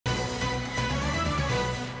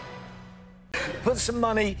put some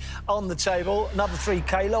money on the table. Another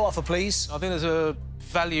 3K. Low offer, please. I think there's a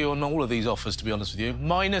value on all of these offers, to be honest with you.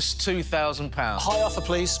 Minus £2,000. High offer,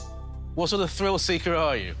 please. What sort of thrill seeker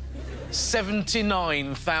are you?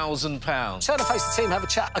 £79,000. Turn and face the team, have a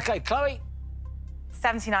chat. OK, Chloe?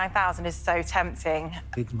 79,000 is so tempting.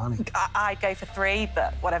 Big money. I'd go for 3,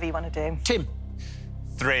 but whatever you want to do. Tim?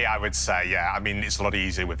 3, I would say, yeah. I mean, it's a lot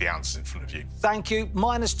easier with the answers in front of you. Thank you.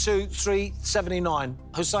 -2, 3, 79.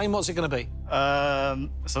 Hussein, what's it going to be?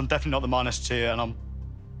 So I'm definitely not the -2, and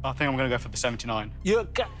I think I'm going to go for the 79. You're...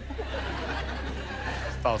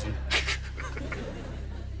 1,000.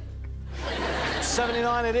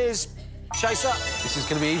 79 it is. Chaser? This is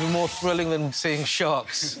going to be even more thrilling than seeing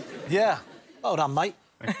sharks. Yeah. Well done, mate.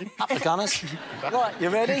 Up the gunners. Right, you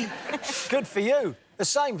ready? Good for you. The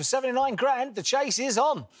same for 79 grand. The chase is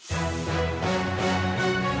on.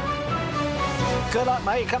 Good luck,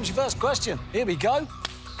 mate. Here comes your first question. Here we go.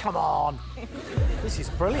 Come on. This is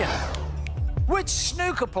brilliant. Which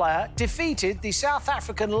snooker player defeated the South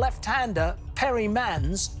African left-hander Perry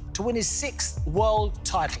Mans to win his 6th world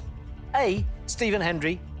title? A. Stephen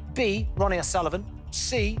Hendry. B. Ronnie O'Sullivan.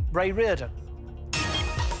 C. Ray Reardon.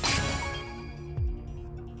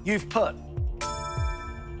 You've put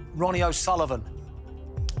Ronnie O'Sullivan.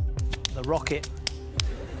 The Rocket.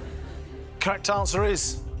 Correct answer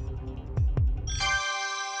is...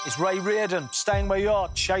 It's Ray Reardon. Staying where you are.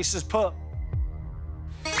 Chasers put.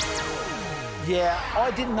 Yeah,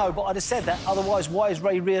 I didn't know, but I'd have said that. Otherwise, why is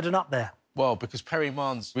Ray Reardon up there? Well, because Perry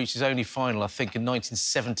Mans reached his only final, I think, in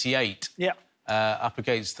 1978. Yeah. Up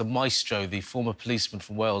against the maestro, the former policeman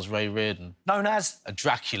from Wales, Ray Reardon. Known as? A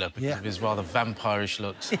Dracula, because of his rather vampirish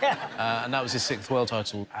looks. Yeah. And that was his 6th world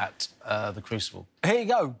title at the Crucible. Here you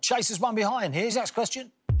go. Chasers one behind. Here's the next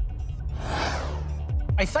question.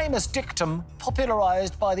 A famous dictum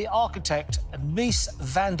popularised by the architect Mies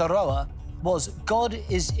van der Rohe was God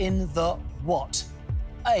is in the what?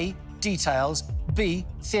 A. Details. B.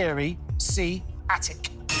 Theory. C. Attic.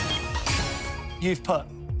 You've put...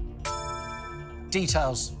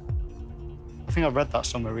 Details. I think I read that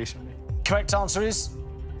somewhere recently. Correct answer is...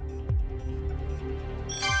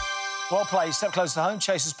 Well played. Step close to home.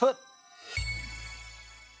 Chasers put...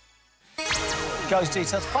 Goes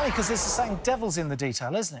details. Funny, because it's the saying devil's in the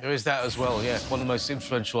detail, isn't it? There is that as well, yeah. One of the most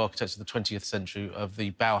influential architects of the 20th century of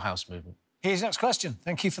the Bauhaus movement. Here's the next question.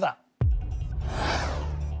 Thank you for that.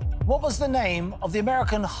 What was the name of the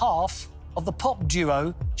American half of the pop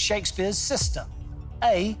duo Shakespeare's Sister?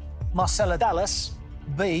 A. Marcella Dallas.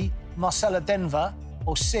 B. Marcella Denver.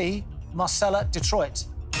 Or C. Marcella Detroit.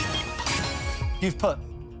 You've put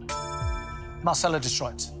Marcella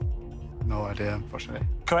Detroit. No idea, unfortunately.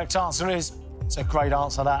 Correct answer is... It's a great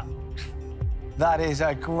answer, that. That is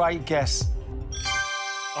a great guess.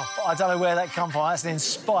 Oh, I don't know where that come from. That's an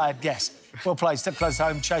inspired guess. Well played. Step close to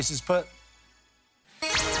home. Chasers put...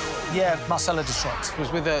 Yeah, Marcella Detroit. It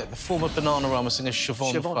was with the former Bananarama singer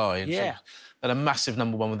Siobhan Fry. Yeah. They had a massive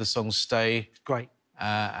 #1 with the song Stay. Great.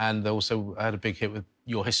 And they also had a big hit with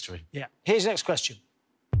Your History. Yeah. Here's the next question.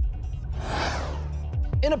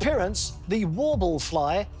 In appearance, the warble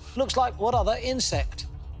fly looks like what other insect?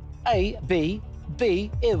 A, bee,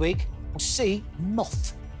 B, earwig, or C,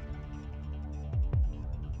 moth?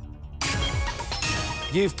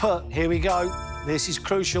 You've put... Here we go. This is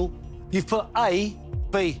crucial. You've put A,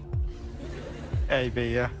 B. A,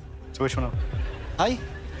 B, yeah. So which one? A?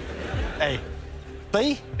 A.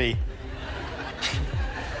 B? B.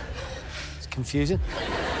 It's confusing.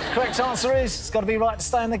 Correct answer is... It's got to be right to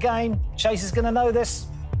stay in the game. Chaser's going to know this.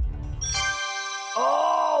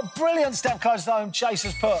 Oh, brilliant. Step close to home.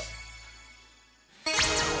 Chaser's put.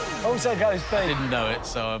 Also goes B. I didn't know it,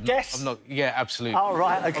 so Guess? I'm not... Yeah, absolutely. Oh,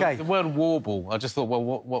 right, OK. The word warble, I just thought, well,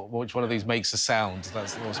 which one of these makes a sound?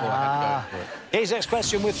 That's what I had to go for it. Here's the next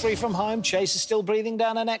question with 3 from home. Chaser's still breathing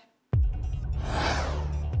down her neck.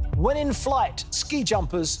 When in flight, ski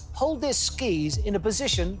jumpers hold their skis in a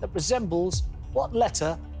position that resembles what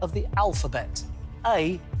letter of the alphabet?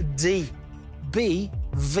 A, D, B,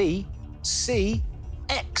 V, C,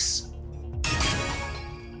 X.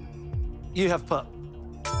 You have put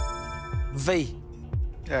V.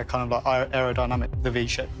 Yeah, kind of like aerodynamic, the V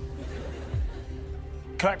shape.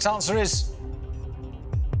 Correct answer is...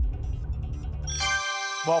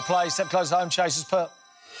 Well played. Step close to home. Chasers put...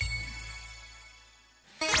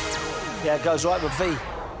 Yeah, it goes right with V.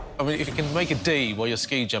 I mean, if you can make a D while you're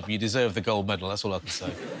ski jumping, you deserve the gold medal. That's all I can say.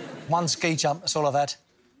 One ski jump, that's all I've had.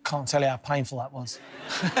 Can't tell you how painful that was.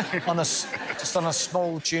 Just on a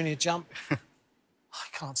small junior jump. I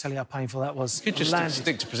can't tell you how painful that was. You could just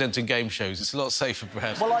stick to presenting game shows. It's a lot safer,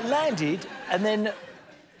 Brad. Well, I landed, and then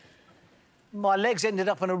My legs ended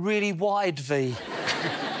up in a really wide V.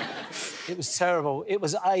 It was terrible. It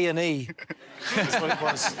was A&E. That's what it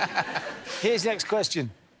was. Here's the next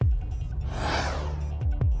question.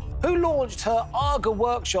 Who launched her Aga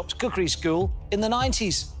Workshops cookery school in the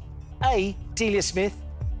 90s? A. Delia Smith,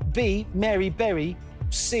 B. Mary Berry,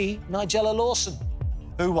 C. Nigella Lawson.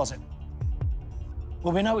 Who was it?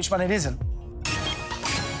 Well, we know which one it isn't.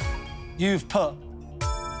 You've put.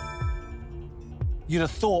 You'd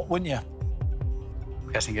have thought, wouldn't you?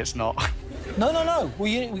 I'm guessing it's not. No. Well,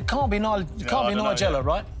 you can't be Nigella,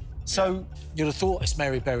 right? So you'd have thought it's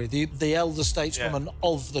Mary Berry, the elder stateswoman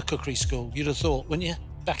of the cookery school. You'd have thought, wouldn't you?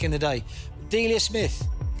 Back in the day. Delia Smith.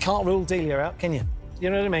 Can't rule Delia out, can you? You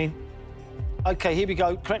know what I mean? OK, here we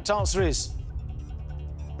go. Correct answer is...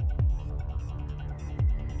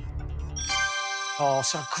 Oh,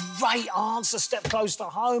 it's a great answer. Step close to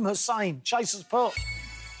home, Hussein. Chaser's put.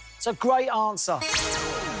 It's a great answer.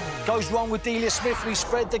 Goes wrong with Delia Smith. We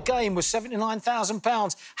spread the game with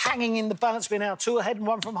 £79,000 hanging in the balance. We're now 2 ahead and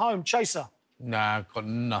 1 from home. Chaser. Nah, I've got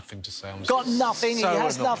nothing to say. Got nothing. He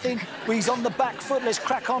has nothing. Well, he's on the back foot. Let's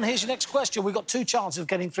crack on. Here's your next question. We've got 2 chances of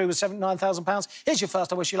getting through with £79,000. Here's your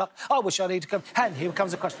first. I wish you luck. I wish I need to come. And here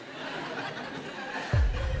comes the question.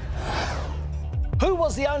 Who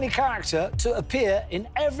was the only character to appear in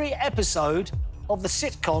every episode of the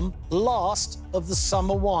sitcom Last of the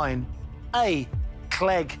Summer Wine? A.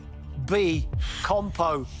 Clegg. B.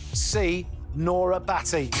 Compo. C. Nora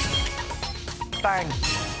Batty. Bang.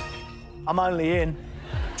 I'm only in. Do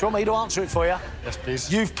you want me to answer it for you? Yes,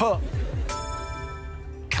 please. You've put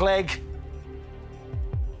Clegg.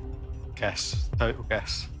 Guess. Total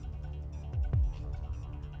guess.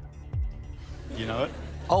 You know it?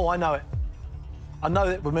 Oh, I know it. I know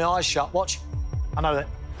it with my eyes shut. Watch. I know that.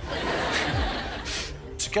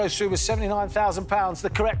 To go through with £79,000, the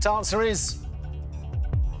correct answer is...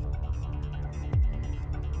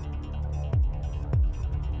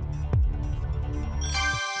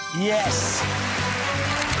 Yes.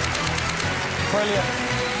 Brilliant.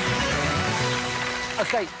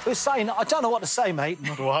 OK, Hussein, I don't know what to say, mate.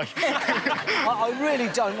 Nor do I. I really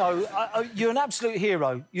don't know. You're an absolute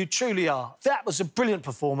hero. You truly are. That was a brilliant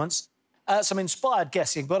performance. Some inspired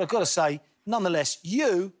guessing, but I've got to say, nonetheless,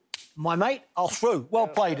 you, my mate, are through. Well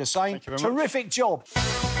played, Hussein. Thank you very much. Terrific job.